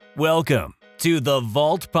Welcome to the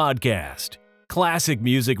Vault Podcast, classic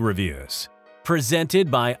music reviews,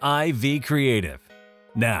 presented by IV Creative.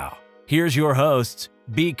 Now, here's your hosts,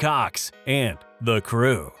 B. Cox and the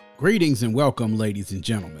crew. Greetings and welcome, ladies and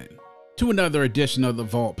gentlemen, to another edition of the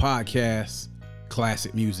Vault Podcast,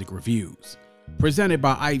 classic music reviews, presented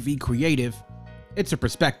by IV Creative. It's a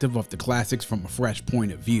perspective of the classics from a fresh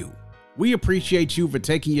point of view. We appreciate you for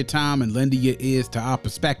taking your time and lending your ears to our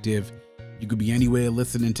perspective. You could be anywhere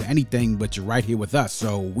listening to anything, but you're right here with us,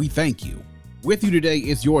 so we thank you. With you today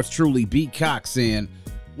is yours truly, B. Cox, and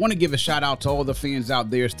want to give a shout out to all the fans out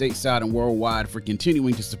there stateside and worldwide for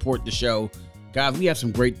continuing to support the show. Guys, we have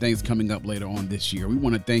some great things coming up later on this year. We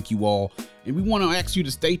want to thank you all, and we want to ask you to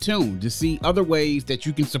stay tuned to see other ways that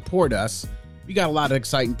you can support us. We got a lot of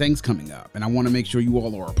exciting things coming up, and I want to make sure you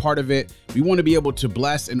all are a part of it. We want to be able to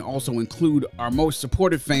bless and also include our most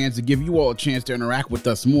supportive fans to give you all a chance to interact with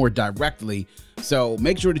us more directly. So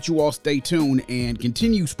make sure that you all stay tuned and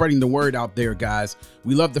continue spreading the word out there, guys.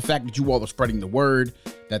 We love the fact that you all are spreading the word,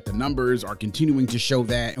 that the numbers are continuing to show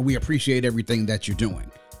that, and we appreciate everything that you're doing.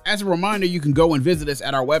 As a reminder, you can go and visit us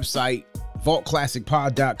at our website,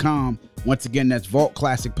 vaultclassicpod.com. Once again, that's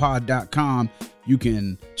vaultclassicpod.com. You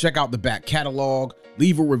can check out the back catalog,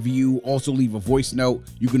 leave a review, also leave a voice note.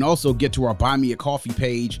 You can also get to our Buy Me a Coffee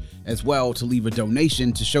page as well to leave a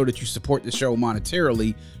donation to show that you support the show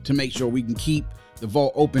monetarily to make sure we can keep the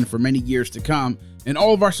vault open for many years to come. And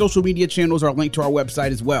all of our social media channels are linked to our website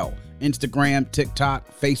as well. Instagram,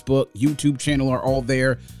 TikTok, Facebook, YouTube channel are all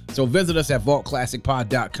there. So visit us at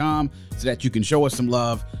vaultclassicpod.com so that you can show us some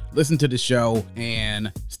love, listen to the show,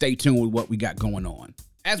 and stay tuned with what we got going on.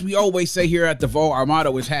 As we always say here at the Vault, our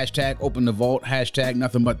motto is hashtag open the vault, hashtag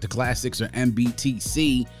nothing but the classics, or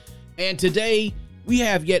MBTC. And today we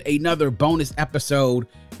have yet another bonus episode,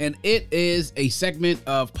 and it is a segment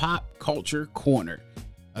of Pop Culture Corner,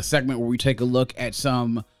 a segment where we take a look at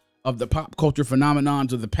some of the pop culture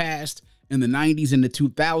phenomenons of the past in the 90s and the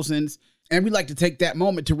 2000s. And we like to take that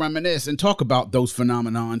moment to reminisce and talk about those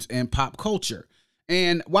phenomenons and pop culture.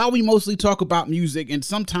 And while we mostly talk about music and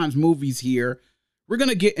sometimes movies here, we're going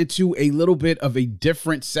to get into a little bit of a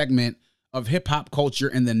different segment of hip hop culture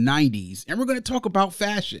in the 90s. And we're going to talk about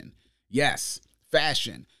fashion. Yes,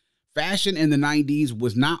 fashion. Fashion in the 90s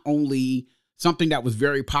was not only something that was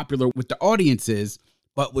very popular with the audiences,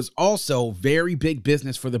 but was also very big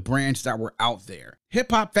business for the brands that were out there.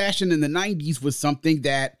 Hip hop fashion in the 90s was something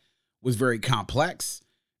that was very complex.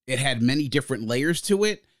 It had many different layers to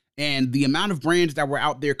it. And the amount of brands that were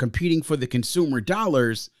out there competing for the consumer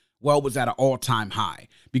dollars, well, was at an all-time high,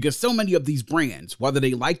 because so many of these brands, whether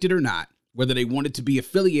they liked it or not, whether they wanted to be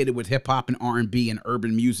affiliated with hip hop and R&B and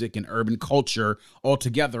urban music and urban culture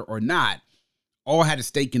altogether or not, all had a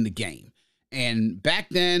stake in the game. And back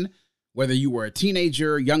then, whether you were a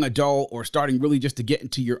teenager, young adult, or starting really just to get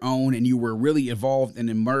into your own and you were really involved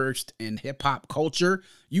and immersed in hip hop culture,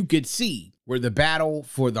 you could see where the battle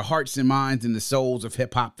for the hearts and minds and the souls of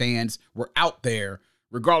hip hop fans were out there,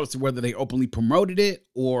 regardless of whether they openly promoted it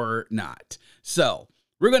or not. So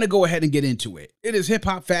we're going to go ahead and get into it. It is hip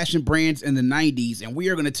hop fashion brands in the 90s, and we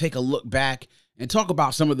are going to take a look back and talk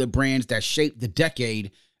about some of the brands that shaped the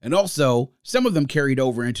decade, and also some of them carried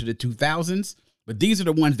over into the 2000s, but these are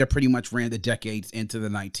the ones that pretty much ran the decades into the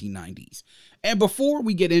 1990s. And before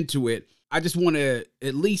we get into it, I just want to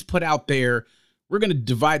at least put out there, we're going to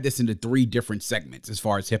divide this into three different segments as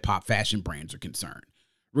far as hip hop fashion brands are concerned.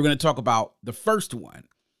 We're going to talk about the first one,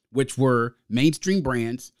 which were mainstream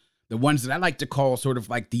brands, the ones that I like to call sort of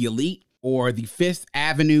like the elite or the Fifth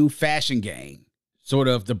Avenue fashion gang, sort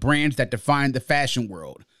of the brands that define the fashion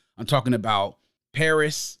world. I'm talking about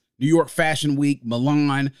Paris, New York Fashion Week,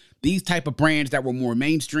 Milan, these type of brands that were more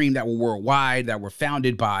mainstream, that were worldwide, that were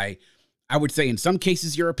founded by, I would say in some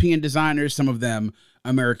cases, European designers, some of them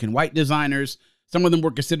American white designers. Some of them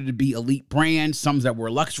were considered to be elite brands, some that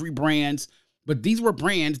were luxury brands. But these were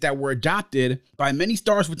brands that were adopted by many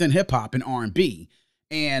stars within hip hop and R&B.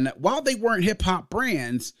 And while they weren't hip hop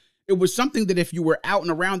brands, it was something that if you were out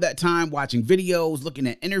and around that time watching videos, looking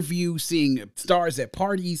at interviews, seeing stars at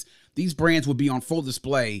parties, these brands would be on full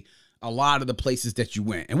display a lot of the places that you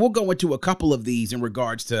went. And we'll go into a couple of these in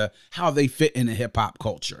regards to how they fit in the hip hop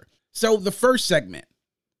culture. So the first segment,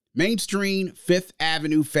 mainstream Fifth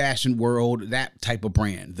Avenue fashion world, that type of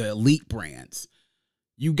brand, the elite brands.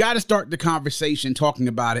 You got to start the conversation talking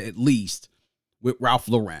about it at least with Ralph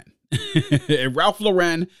Lauren. And Ralph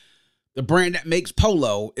Lauren, the brand that makes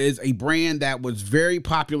polo, is a brand that was very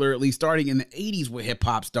popular, at least starting in the 80s with hip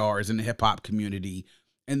hop stars in the hip hop community.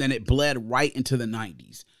 And then it bled right into the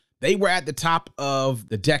 90s. They were at the top of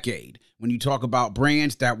the decade when you talk about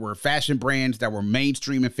brands that were fashion brands that were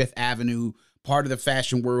mainstream in Fifth Avenue, part of the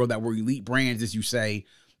fashion world, that were elite brands, as you say,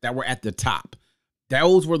 that were at the top.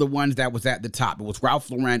 Those were the ones that was at the top. It was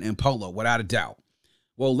Ralph Lauren and Polo, without a doubt.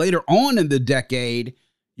 Well, later on in the decade,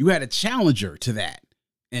 you had a challenger to that,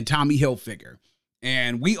 and Tommy Hilfiger.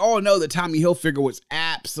 And we all know that Tommy Hilfiger was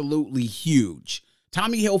absolutely huge.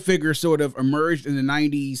 Tommy Hilfiger sort of emerged in the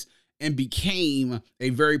 90s and became a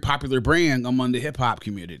very popular brand among the hip-hop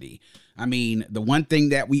community. I mean, the one thing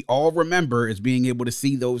that we all remember is being able to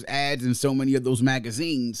see those ads in so many of those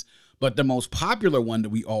magazines, but the most popular one that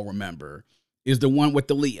we all remember is the one with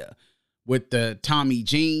the Leah, with the Tommy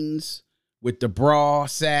jeans, with the bra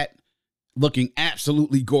set, looking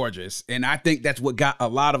absolutely gorgeous. And I think that's what got a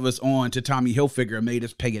lot of us on to Tommy Hilfiger and made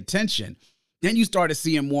us pay attention. Then you started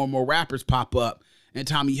seeing more and more rappers pop up and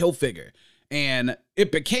Tommy Hilfiger, and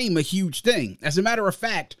it became a huge thing. As a matter of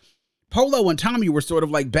fact, Polo and Tommy were sort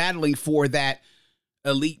of like battling for that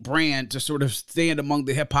elite brand to sort of stand among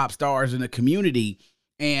the hip hop stars in the community.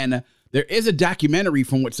 And there is a documentary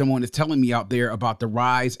from what someone is telling me out there about the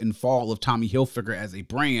rise and fall of Tommy Hilfiger as a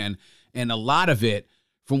brand. And a lot of it,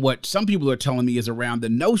 from what some people are telling me, is around the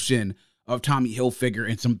notion of Tommy Hilfiger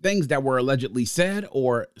and some things that were allegedly said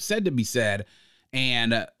or said to be said,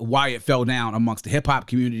 and why it fell down amongst the hip hop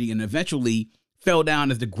community and eventually fell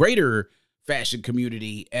down as the greater fashion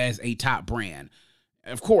community as a top brand.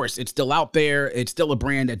 Of course, it's still out there. It's still a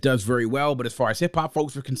brand that does very well. But as far as hip hop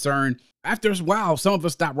folks are concerned, after a while, some of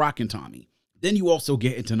us stopped rocking Tommy. Then you also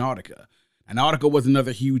get into Nautica. And Nautica was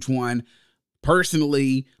another huge one.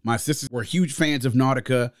 Personally, my sisters were huge fans of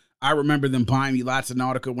Nautica. I remember them buying me lots of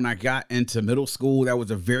Nautica when I got into middle school. That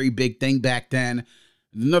was a very big thing back then.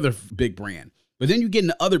 Another big brand. But then you get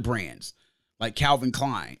into other brands like Calvin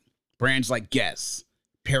Klein, brands like Guess,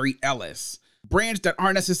 Perry Ellis, brands that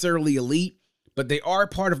aren't necessarily elite, but they are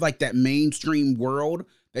part of like that mainstream world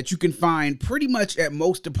that you can find pretty much at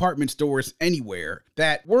most department stores anywhere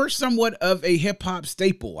that were somewhat of a hip hop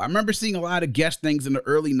staple. I remember seeing a lot of Guess things in the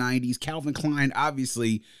early 90s. Calvin Klein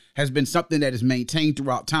obviously has been something that is maintained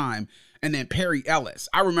throughout time. And then Perry Ellis.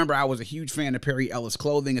 I remember I was a huge fan of Perry Ellis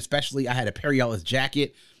clothing, especially I had a Perry Ellis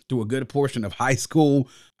jacket through a good portion of high school.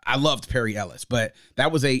 I loved Perry Ellis, but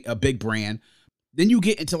that was a big brand. Then you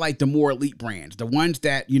get into like the more elite brands, the ones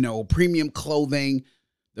that, you know, premium clothing,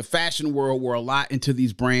 the fashion world were a lot into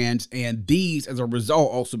these brands. And these, as a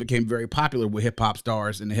result, also became very popular with hip hop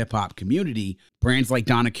stars in the hip hop community. Brands like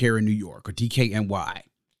Donna Karan New York or DKNY,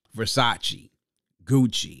 Versace,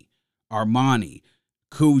 Gucci, Armani,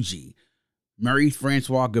 Coogee,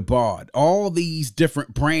 Marie-Francois Gabbard, all these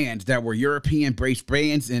different brands that were European-based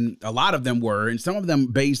brands, and a lot of them were, and some of them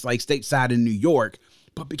based like stateside in New York,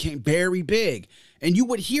 but became very big. And you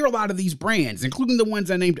would hear a lot of these brands, including the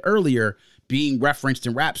ones I named earlier, being referenced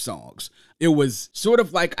in rap songs. It was sort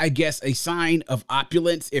of like, I guess, a sign of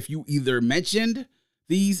opulence if you either mentioned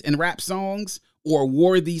these in rap songs or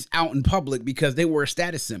wore these out in public because they were a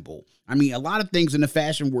status symbol. I mean, a lot of things in the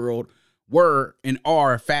fashion world were and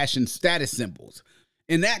are fashion status symbols.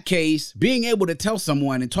 In that case, being able to tell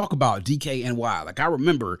someone and talk about DKNY, like I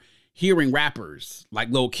remember hearing rappers like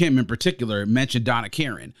Lil' Kim in particular mention Donna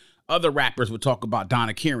Karan. Other rappers would talk about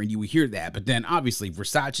Donna Karan, you would hear that. But then obviously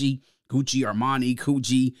Versace, Gucci, Armani,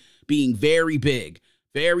 Coogee being very big,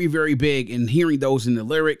 very, very big, and hearing those in the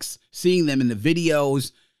lyrics, seeing them in the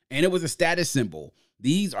videos, and it was a status symbol.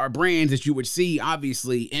 These are brands that you would see,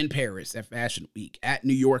 obviously, in Paris at Fashion Week, at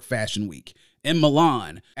New York Fashion Week, in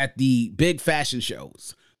Milan, at the big fashion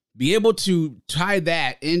shows. Be able to tie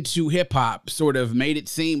that into hip-hop sort of made it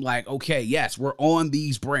seem like, okay, yes, we're on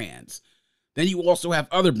these brands. Then you also have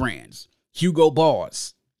other brands, Hugo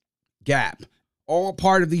Boss, Gap, all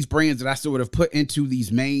part of these brands that I sort of put into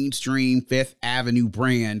these mainstream Fifth Avenue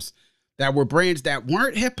brands that were brands that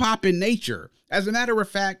weren't hip-hop in nature. As a matter of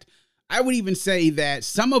fact, I would even say that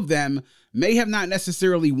some of them may have not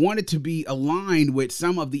necessarily wanted to be aligned with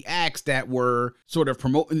some of the acts that were sort of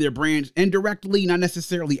promoting their brands indirectly, not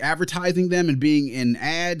necessarily advertising them and being in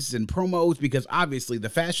ads and promos, because obviously the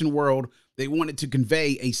fashion world, they wanted to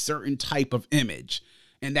convey a certain type of image.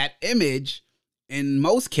 And that image, in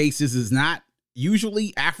most cases, is not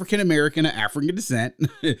usually African-American or African descent,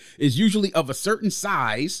 is usually of a certain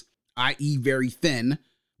size, i.e. very thin,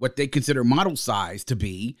 what they consider model size to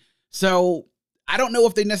be. So I don't know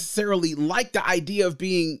if they necessarily like the idea of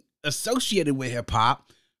being associated with hip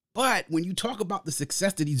hop, but when you talk about the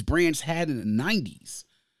success that these brands had in the 90s,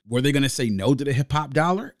 were they going to say no to the hip hop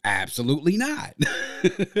dollar? Absolutely not.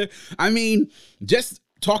 I mean, just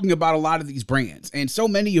talking about a lot of these brands, and so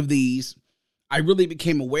many of these I really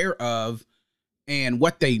became aware of and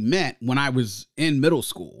what they meant when I was in middle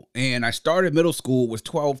school. And I started middle school, was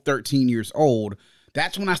 12, 13 years old.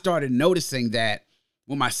 That's when I started noticing that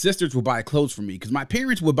when my sisters would buy clothes for me, because my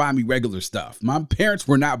parents would buy me regular stuff. My parents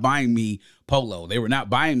were not buying me Polo. They were not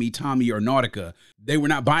buying me Tommy or Nautica. They were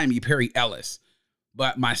not buying me Perry Ellis.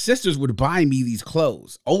 But my sisters would buy me these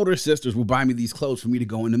clothes. Older sisters would buy me these clothes for me to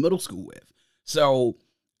go into middle school with. So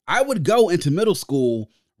I would go into middle school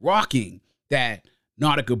rocking that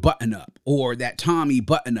Nautica button-up or that Tommy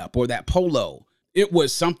button-up or that Polo. It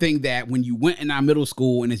was something that when you went in our middle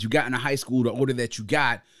school and as you got into high school, the older that you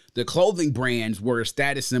got, the clothing brands were a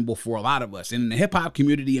status symbol for a lot of us. And in the hip-hop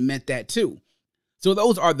community, it meant that too. So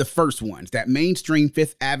those are the first ones, that mainstream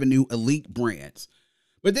Fifth Avenue elite brands.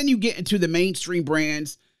 But then you get into the mainstream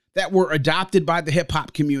brands that were adopted by the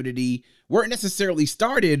hip-hop community, weren't necessarily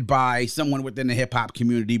started by someone within the hip-hop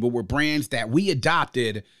community, but were brands that we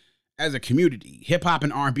adopted as a community. Hip-hop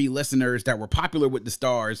and R&B listeners that were popular with the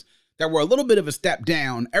stars, that were a little bit of a step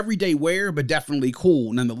down, everyday wear, but definitely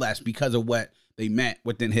cool nonetheless because of what they meant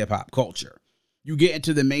within hip-hop culture. You get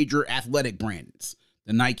into the major athletic brands,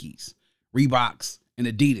 the Nikes, Reeboks, and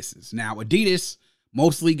Adidases. Now, Adidas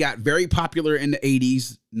mostly got very popular in the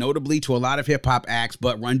 80s, notably to a lot of hip-hop acts,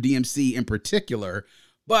 but Run DMC in particular.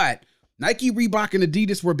 But Nike, Reebok, and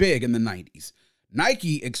Adidas were big in the 90s.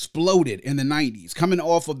 Nike exploded in the 90s, coming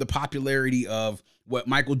off of the popularity of what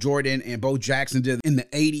Michael Jordan and Bo Jackson did in the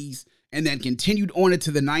 80s, and then continued on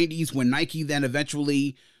into the 90s when Nike then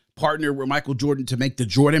eventually partnered with Michael Jordan to make the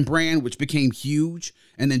Jordan brand, which became huge.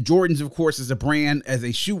 And then Jordan's, of course, is a brand as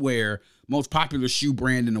a shoe wear, most popular shoe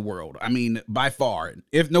brand in the world. I mean, by far,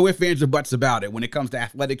 if no ifs, ands, or buts about it, when it comes to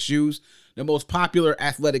athletic shoes, the most popular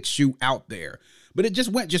athletic shoe out there. But it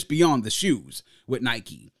just went just beyond the shoes with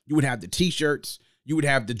Nike. You would have the t-shirts, you would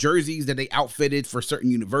have the jerseys that they outfitted for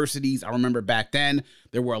certain universities. I remember back then,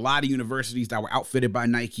 there were a lot of universities that were outfitted by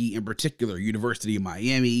Nike, in particular, University of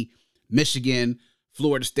Miami, Michigan,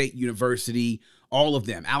 Florida State University, all of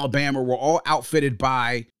them. Alabama were all outfitted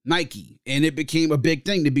by Nike, and it became a big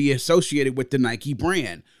thing to be associated with the Nike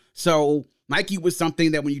brand. So Nike was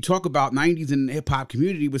something that when you talk about 90s in the hip hop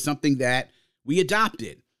community was something that we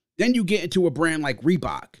adopted. Then you get into a brand like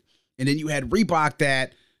Reebok, and then you had Reebok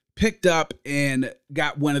that picked up and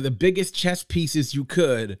got one of the biggest chess pieces you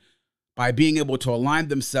could by being able to align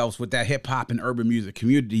themselves with that hip hop and urban music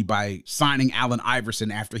community by signing Allen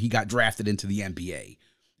Iverson after he got drafted into the NBA.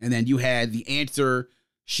 And then you had the Answer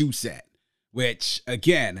shoe set, which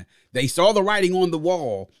again, they saw the writing on the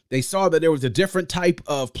wall. They saw that there was a different type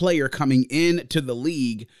of player coming into the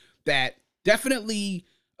league that definitely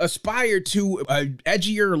aspired to an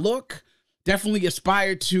edgier look, definitely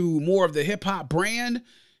aspired to more of the hip hop brand.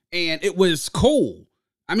 And it was cool.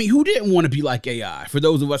 I mean, who didn't want to be like AI? For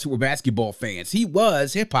those of us who were basketball fans, he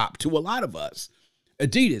was hip hop to a lot of us.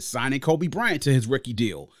 Adidas signing Kobe Bryant to his rookie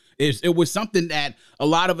deal. It was something that a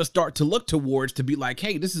lot of us start to look towards to be like,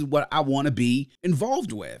 hey, this is what I want to be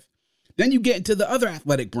involved with. Then you get into the other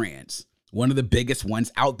athletic brands. One of the biggest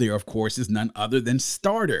ones out there, of course, is none other than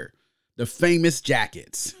Starter, the famous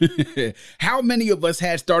jackets. How many of us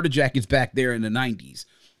had Starter jackets back there in the 90s?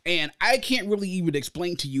 And I can't really even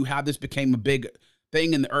explain to you how this became a big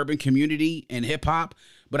thing in the urban community and hip hop,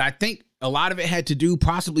 but I think a lot of it had to do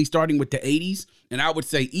possibly starting with the 80s. And I would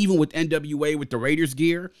say even with NWA with the Raiders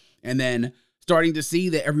gear, and then starting to see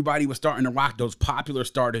that everybody was starting to rock those popular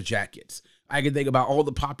Starter jackets. I can think about all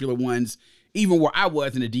the popular ones, even where I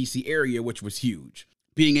was in the DC area, which was huge.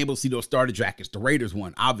 Being able to see those Starter jackets, the Raiders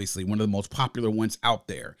one, obviously one of the most popular ones out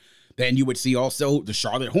there. Then you would see also the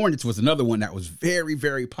Charlotte Hornets was another one that was very,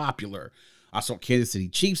 very popular. I saw Kansas City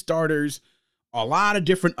Chiefs starters, a lot of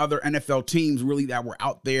different other NFL teams really that were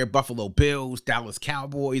out there. Buffalo Bills, Dallas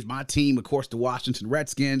Cowboys, my team, of course, the Washington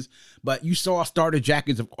Redskins. But you saw Starter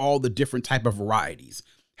jackets of all the different type of varieties.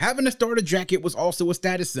 Having a Starter jacket was also a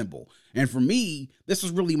status symbol. And for me, this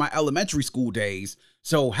was really my elementary school days.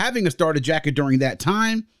 So having a Starter jacket during that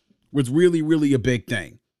time was really, really a big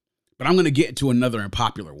thing. But I'm going to get into another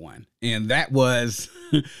unpopular one. And that was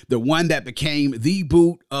the one that became the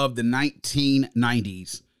boot of the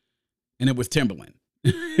 1990s. And it was Timberland.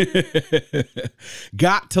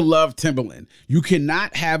 Got to love Timberland. You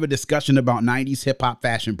cannot have a discussion about 90s hip hop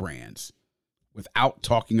fashion brands without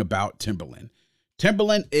talking about Timberland.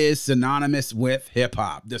 Timberland is synonymous with hip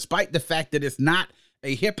hop, despite the fact that it's not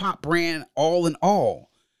a hip hop brand all in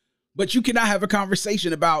all. But you cannot have a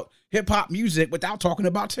conversation about hip hop music without talking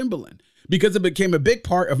about Timberland, because it became a big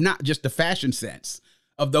part of not just the fashion sense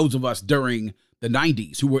of those of us during the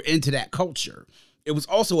 90s who were into that culture. It was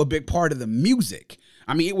also a big part of the music.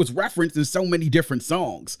 I mean, it was referenced in so many different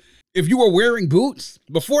songs. if you were wearing boots,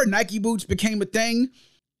 before Nike boots became a thing,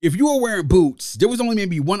 if you were wearing boots, there was only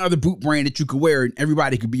maybe one other boot brand that you could wear and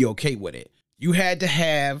everybody could be okay with it. You had to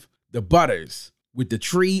have the Butters with the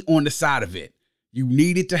tree on the side of it. You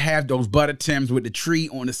needed to have those Butter Tims with the tree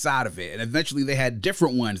on the side of it. And eventually they had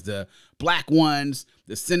different ones, the black ones,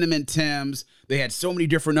 the cinnamon Tims. They had so many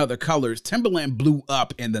different other colors. Timberland blew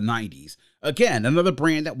up in the 90s. Again, another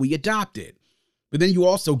brand that we adopted. But then you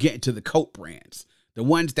also get into the coat brands, the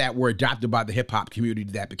ones that were adopted by the hip hop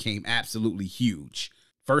community that became absolutely huge.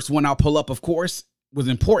 First one I'll pull up, of course, was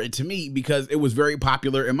important to me because it was very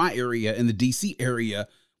popular in my area, in the DC area,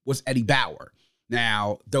 was Eddie Bauer.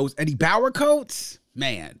 Now, those Eddie Bauer coats,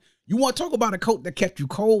 man, you want to talk about a coat that kept you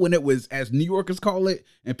cold when it was, as New Yorkers call it,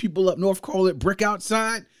 and people up north call it, brick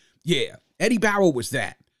outside? Yeah, Eddie Bauer was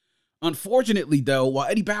that. Unfortunately, though, while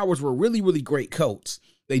Eddie Bauer's were really, really great coats,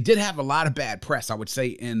 they did have a lot of bad press, I would say,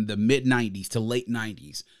 in the mid-90s to late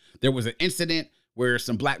 90s. There was an incident where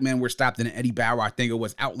some black men were stopped in an Eddie Bauer, I think it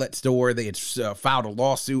was outlet store. They had filed a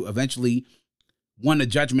lawsuit, eventually won a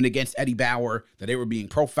judgment against Eddie Bauer that they were being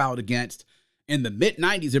profiled against. In the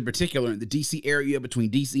mid-90s in particular, in the D.C. area between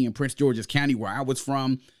D.C. and Prince George's County, where I was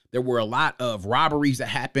from, there were a lot of robberies that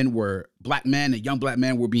happened where black men and young black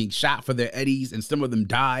men were being shot for their Eddies, and some of them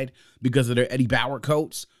died because of their Eddie Bauer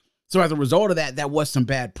coats. So as a result of that, that was some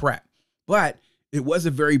bad prep. But it was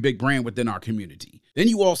a very big brand within our community. Then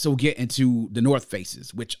you also get into the North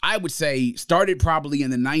Faces, which I would say started probably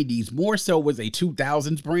in the 90s, more so was a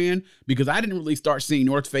 2000s brand, because I didn't really start seeing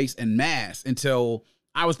North Face en masse until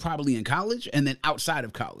I was probably in college and then outside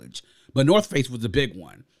of college. But North Face was a big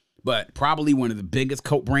one. But probably one of the biggest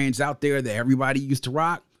coat brands out there that everybody used to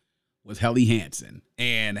rock was Helly Hansen.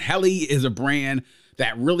 And Helly is a brand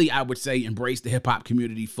that really, I would say, embraced the hip hop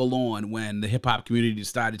community full on when the hip hop community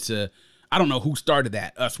decided to, I don't know who started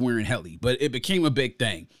that, us wearing Helly, but it became a big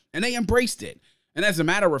thing and they embraced it. And as a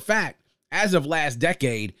matter of fact, as of last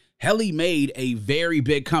decade, Helly made a very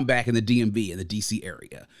big comeback in the DMV, in the DC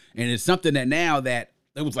area. And it's something that now that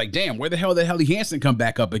it was like, damn, where the hell did Helly Hansen come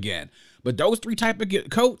back up again? But those three type of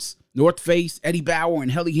coats, North Face, Eddie Bauer,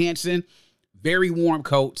 and Helly Hansen, very warm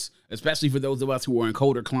coats, especially for those of us who are in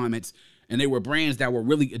colder climates. And they were brands that were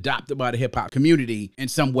really adopted by the hip hop community in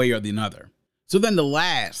some way or the other. So then the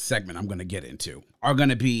last segment I'm going to get into are going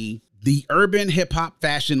to be the urban hip hop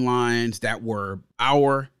fashion lines that were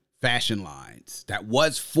our fashion lines, that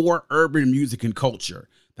was for urban music and culture,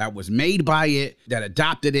 that was made by it, that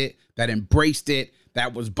adopted it, that embraced it,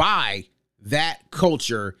 that was by that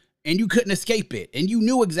culture, and you couldn't escape it. And you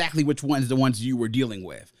knew exactly which ones the ones you were dealing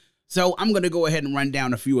with. So I'm going to go ahead and run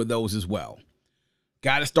down a few of those as well.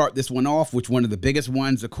 Got to start this one off, which one of the biggest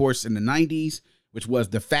ones, of course, in the 90s, which was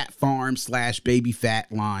the Fat Farm / Baby Phat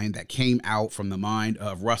line that came out from the mind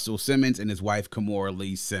of Russell Simmons and his wife, Kimora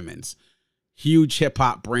Lee Simmons. Huge hip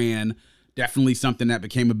hop brand, definitely something that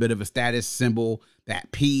became a bit of a status symbol.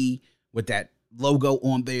 That P with that logo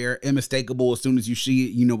on there, unmistakable. As soon as you see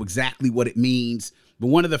it, you know exactly what it means. But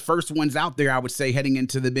one of the first ones out there, I would say, heading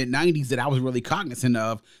into the mid-90s that I was really cognizant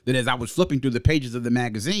of, that as I was flipping through the pages of the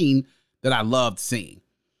magazine, that I loved seeing.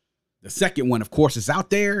 The second one, of course, is out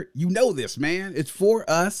there. You know this, man. It's for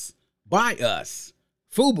us, by us.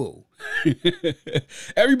 FUBU.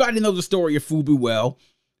 Everybody knows the story of FUBU well.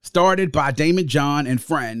 Started by Daymond John and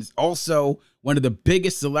friends. Also, one of the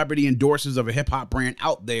biggest celebrity endorsers of a hip-hop brand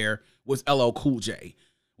out there was LL Cool J.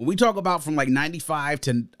 When we talk about from like 95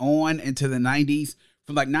 to on into the 90s,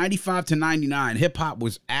 from like 95 to 99, hip-hop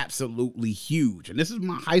was absolutely huge. And this is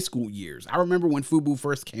my high school years. I remember when FUBU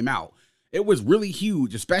first came out. It was really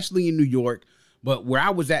huge, especially in New York. But where I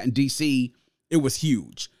was at in DC, it was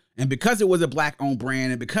huge. And because it was a black-owned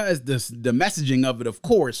brand, and because the messaging of it, of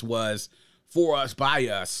course, was for us, by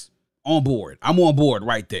us, on board. I'm on board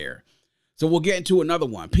right there. So we'll get into another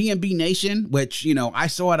one. PNB Nation, which, you know, I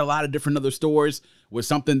saw at a lot of different other stores, was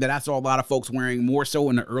something that I saw a lot of folks wearing more so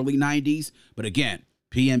in the early 90s. But again,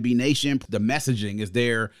 PNB Nation, the messaging is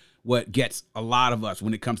there, what gets a lot of us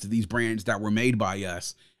when it comes to these brands that were made by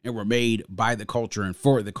us and were made by the culture and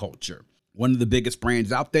for the culture. One of the biggest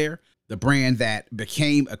brands out there, the brand that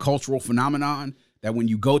became a cultural phenomenon, that when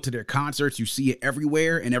you go to their concerts, you see it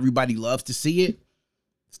everywhere and everybody loves to see it.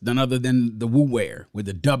 It's none other than the Wu Wear with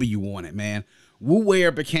the W on it, man. Wu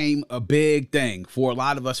Wear became a big thing for a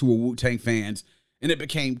lot of us who were Wu-Tang fans, and it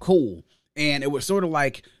became cool. And it was sort of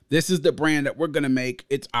like, this is the brand that we're going to make.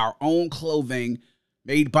 It's our own clothing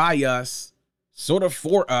made by us, sort of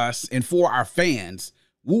for us and for our fans.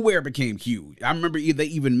 Wu Wear became huge. I remember they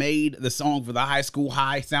even made the song for the High School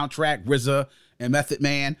High soundtrack, RZA and Method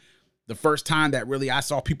Man. The first time that really I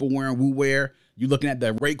saw people wearing Wu Wear, you looking at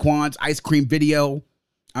the Raekwon's Ice Cream video.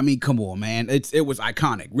 I mean, come on, man. It was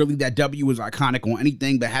iconic. Really, that W was iconic on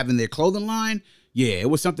anything, but having their clothing line, yeah, it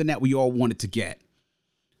was something that we all wanted to get.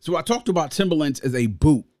 So I talked about Timberlands as a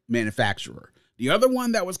boot manufacturer. The other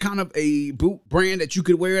one that was kind of a boot brand that you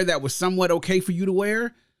could wear that was somewhat okay for you to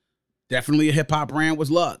wear, definitely a hip hop brand, was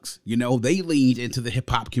Lugz. You know, they leaned into the hip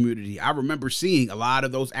hop community. I remember seeing a lot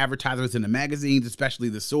of those advertisements in the magazines, especially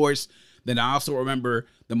The Source. Then I also remember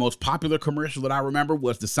the most popular commercial that I remember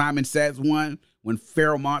was the Simon Says one. When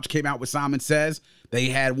Pharoah Monch came out with Simon Says, they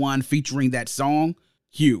had one featuring that song.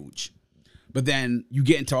 Huge. But then you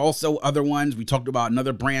get into also other ones. We talked about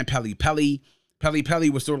another brand, Pelle Pelle. Pelle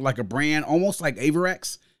Pelle was sort of like a brand, almost like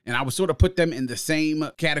Averex. And I would sort of put them in the same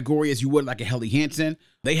category as you would like a Helly Hansen.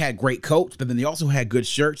 They had great coats, but then they also had good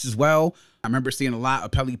shirts as well. I remember seeing a lot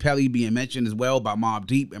of Pelle Pelle being mentioned as well by Mobb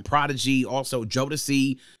Deep and Prodigy, also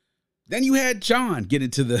Jodeci. Then you had Sean get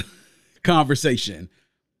into the conversation.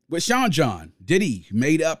 With Sean John, Diddy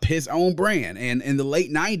made up his own brand. And in the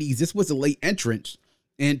late 90s, this was a late entrance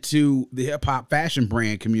into the hip-hop fashion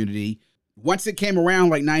brand community. Once it came around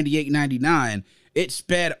like 98, 99, it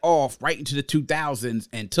sped off right into the 2000s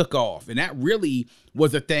and took off. And that really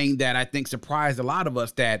was a thing that I think surprised a lot of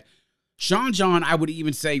us, that Sean John, I would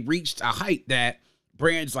even say, reached a height that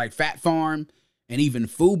brands like Fat Farm and even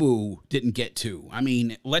FUBU didn't get to. I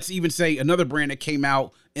mean, let's even say another brand that came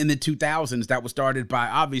out in the 2000s that was started by,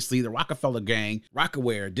 obviously, the Rockefeller gang,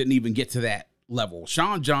 Rocawear, didn't even get to that level.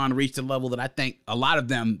 Sean John reached a level that I think a lot of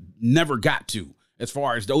them never got to, as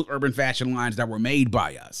far as those urban fashion lines that were made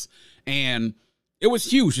by us. And it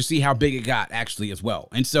was huge to see how big it got, actually, as well.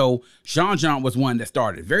 And so Sean John was one that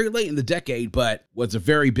started very late in the decade, but was a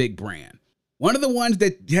very big brand. One of the ones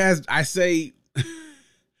that has,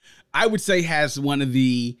 I would say has one of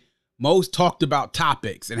the most talked about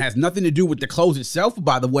topics, and has nothing to do with the clothes itself,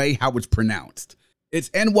 by the way, how it's pronounced. It's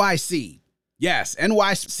NYC. Yes,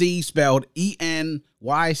 NYC spelled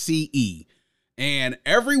ENYCE. And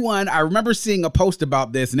everyone, I remember seeing a post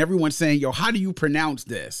about this and everyone saying, yo, how do you pronounce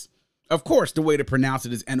this? Of course, the way to pronounce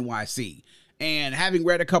it is NYC. And having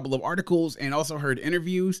read a couple of articles and also heard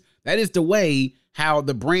interviews, that is the way how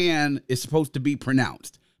the brand is supposed to be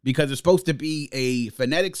pronounced, because it's supposed to be a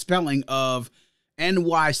phonetic spelling of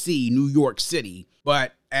NYC, New York City.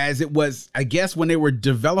 But as it was, I guess, when they were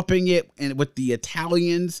developing it and with the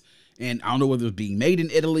Italians, and I don't know whether it was being made in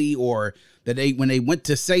Italy or that when they went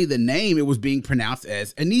to say the name, it was being pronounced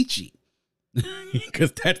as Anici.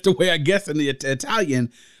 Because that's the way, I guess, in the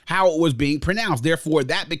Italian, how it was being pronounced. Therefore,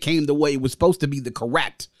 that became the way it was supposed to be the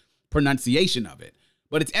correct pronunciation of it.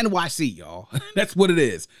 But it's NYC, y'all. That's what it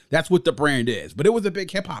is. That's what the brand is. But it was a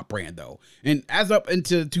big hip hop brand, though. And as up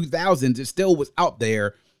into the 2000s, it still was out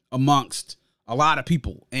there amongst a lot of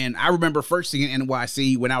people. And I remember first seeing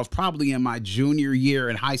NYC when I was probably in my junior year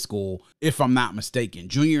in high school, if I'm not mistaken.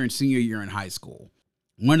 Junior and senior year in high school.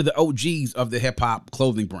 One of the OGs of the hip hop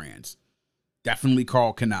clothing brands. Definitely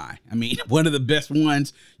Karl Kani. I mean, one of the best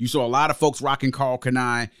ones. You saw a lot of folks rocking Karl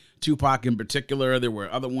Kani. Tupac in particular. There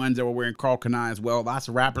were other ones that were wearing Karl Kani as well. Lots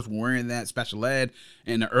of rappers were wearing that, Special Ed,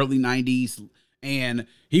 in the early 90s. And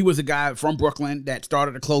he was a guy from Brooklyn that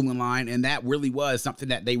started a clothing line, and that really was something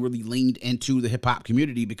that they really leaned into the hip-hop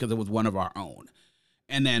community because it was one of our own.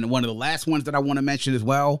 And then one of the last ones that I want to mention as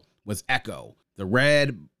well was Ecko, the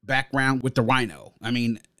red background with the rhino. I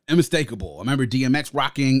mean, unmistakable. I remember DMX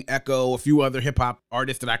rocking Ecko, a few other hip-hop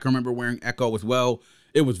artists that I can remember wearing Ecko as well.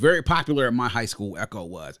 It was very popular at my high school, Ecko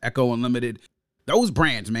was. Ecko Unlimited. Those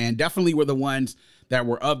brands, man, definitely were the ones that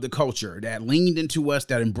were of the culture, that leaned into us,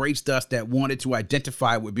 that embraced us, that wanted to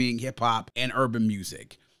identify with being hip-hop and urban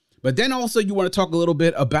music. But then also you want to talk a little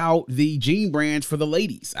bit about the jean brands for the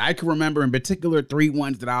ladies. I can remember in particular 3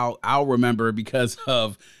 ones that I'll remember because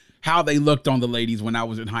of how they looked on the ladies when I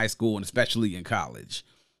was in high school and especially in college.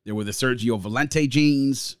 There were the Sergio Valente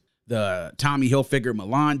jeans, the Tommy Hilfiger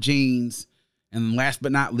Milan jeans, and last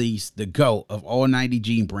but not least, the GOAT of all 90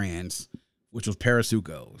 jean brands, which was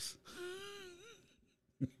Parasucos.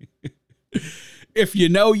 If you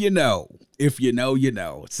know, you know. If you know, you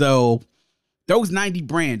know. So those 90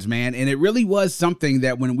 brands, man, and it really was something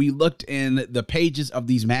that when we looked in the pages of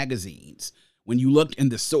these magazines, when you looked in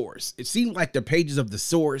The Source, it seemed like the pages of The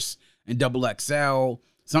Source and XXL,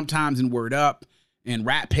 sometimes in Word Up and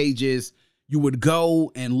rap pages, you would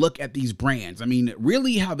go and look at these brands. I mean,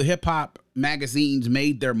 really how the hip hop magazines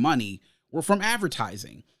made their money were from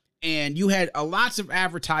advertising. And you had lots of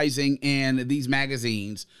advertising in these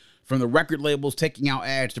magazines, from the record labels taking out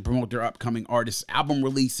ads to promote their upcoming artists' album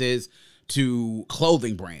releases to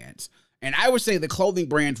clothing brands. And I would say the clothing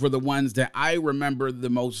brands were the ones that I remember the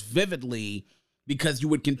most vividly because you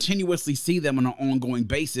would continuously see them on an ongoing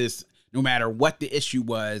basis no matter what the issue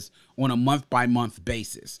was, on a month-by-month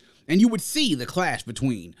basis. And you would see the clash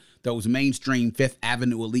between those mainstream Fifth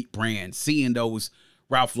Avenue elite brands, seeing those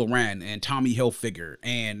Ralph Lauren and Tommy Hilfiger,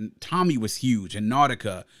 and Tommy was huge, and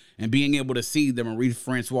Nautica, and being able to see the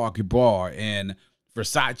Marie-Francois Guibar and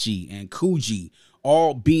Versace and Coogee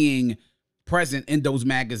all being present in those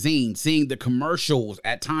magazines, seeing the commercials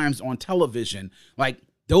at times on television. Like,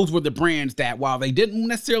 those were the brands that, while they didn't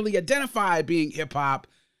necessarily identify being hip-hop,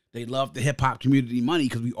 they loved the hip-hop community money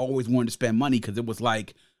because we always wanted to spend money because it was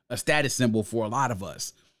like a status symbol for a lot of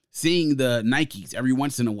us. Seeing the Nikes every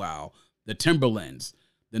once in a while, the Timberlands,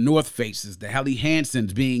 the North Faces, the Helly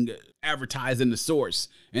Hansons being advertised in the Source,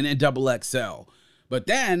 and then XXL. But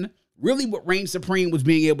then, really what reigned supreme was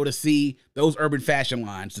being able to see those urban fashion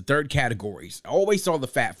lines, the third categories. I always saw the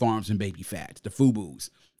Fat Farms and Baby Fats, the FUBUs,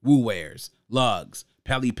 Woo Wears, Lugs,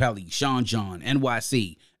 Pelly Pelly, Sean John,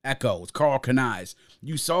 NYC, Echoes, Carl Kanais.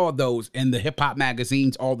 You saw those in the hip-hop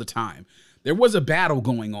magazines all the time. There was a battle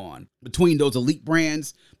going on between those elite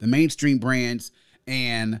brands, the mainstream brands,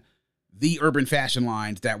 and the urban fashion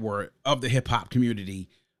lines that were of the hip-hop community,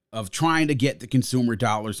 of trying to get the consumer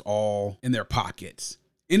dollars all in their pockets.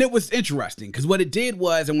 And it was interesting because what it did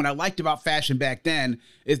was, and what I liked about fashion back then,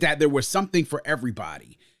 is that there was something for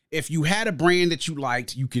everybody. If you had a brand that you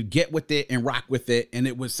liked, you could get with it and rock with it, and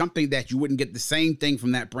it was something that you wouldn't get the same thing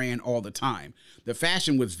from that brand all the time. The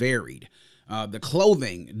fashion was varied. The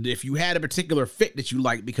clothing, if you had a particular fit that you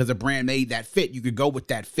liked because a brand made that fit, you could go with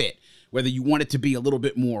that fit. Whether you wanted to be a little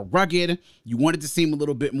bit more rugged, you wanted to seem a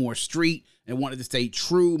little bit more street, and wanted to stay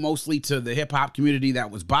true mostly to the hip-hop community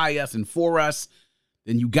that was by us and for us,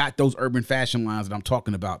 then you got those urban fashion lines that I'm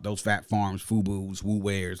talking about, those Fat Farms, FUBUs, Woo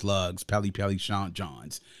Wears, Lugs, Pelly Pelly, Sean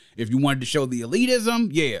Johns. If you wanted to show the elitism,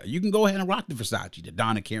 yeah, you can go ahead and rock the Versace, the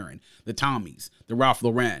Donna Karan, the Tommies, the Ralph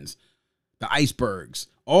Laurens, the Icebergs,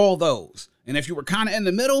 all those. And if you were kind of in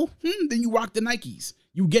the middle, then you rock the Nikes.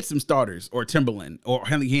 You get some starters, or Timberland, or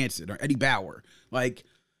Helly Hansen, or Eddie Bauer. Like,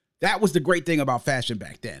 that was the great thing about fashion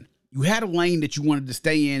back then. You had a lane that you wanted to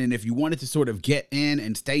stay in, and if you wanted to sort of get in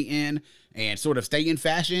and stay in, and sort of stay in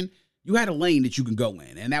fashion, you had a lane that you can go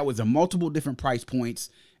in. And that was a multiple different price points,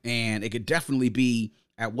 and it could definitely be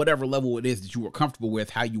at whatever level it is that you were comfortable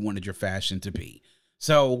with, how you wanted your fashion to be.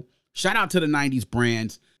 So, shout out to the 90s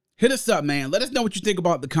brands. Hit us up, man. Let us know what you think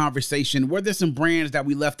about the conversation. Were there some brands that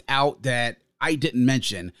we left out that I didn't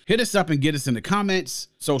mention? Hit us up and get us in the comments,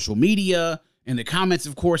 social media, in the comments,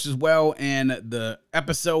 of course, as well, and the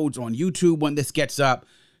episodes on YouTube when this gets up.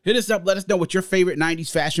 Hit us up. Let us know what your favorite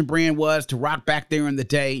 90s fashion brand was to rock back there in the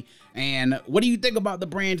day. And what do you think about the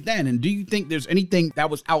brands then? And do you think there's anything that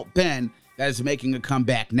was out then that is making a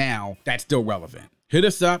comeback now that's still relevant? Hit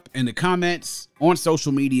us up in the comments, on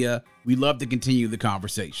social media. We love to continue the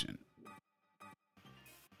conversation.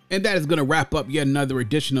 And that is going to wrap up yet another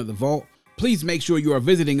edition of The Vault. Please make sure you are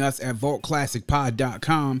visiting us at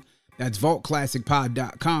vaultclassicpod.com. That's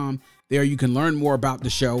vaultclassicpod.com. There you can learn more about the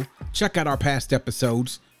show, check out our past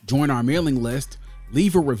episodes, join our mailing list,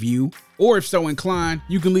 leave a review, or if so inclined,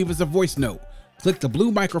 you can leave us a voice note. Click the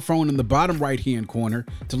blue microphone in the bottom right-hand corner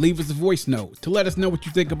to leave us a voice note to let us know what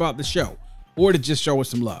you think about the show, or to just show us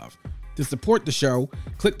some love. To support the show,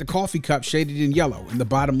 click the coffee cup shaded in yellow in the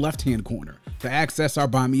bottom left-hand corner to access our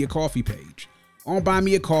Buy Me a Coffee page. On Buy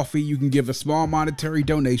Me a Coffee, you can give a small monetary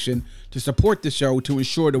donation to support the show to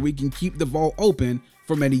ensure that we can keep the vault open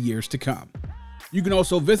for many years to come. You can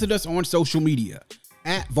also visit us on social media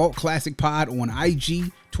at Vault Classic Pod on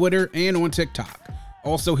IG, Twitter, and on TikTok.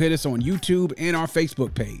 Also hit us on YouTube and our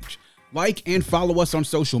Facebook page. Like and follow us on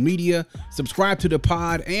social media, subscribe to the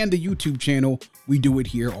pod and the YouTube channel. We do it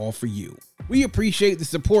here all for you. We appreciate the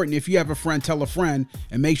support, and if you have a friend, tell a friend,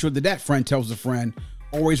 and make sure that that friend tells a friend.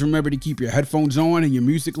 Always remember to keep your headphones on and your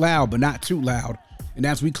music loud, but not too loud. And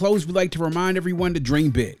as we close, we'd like to remind everyone to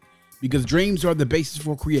dream big, because dreams are the basis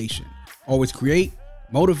for creation. Always create,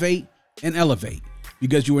 motivate, and elevate,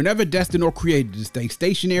 because you were never destined or created to stay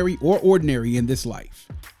stationary or ordinary in this life.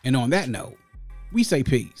 And on that note, we say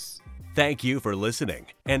peace. Thank you for listening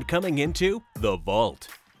and coming into The Vault.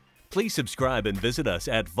 Please subscribe and visit us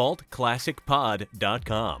at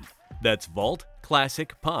vaultclassicpod.com. That's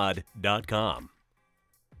vaultclassicpod.com.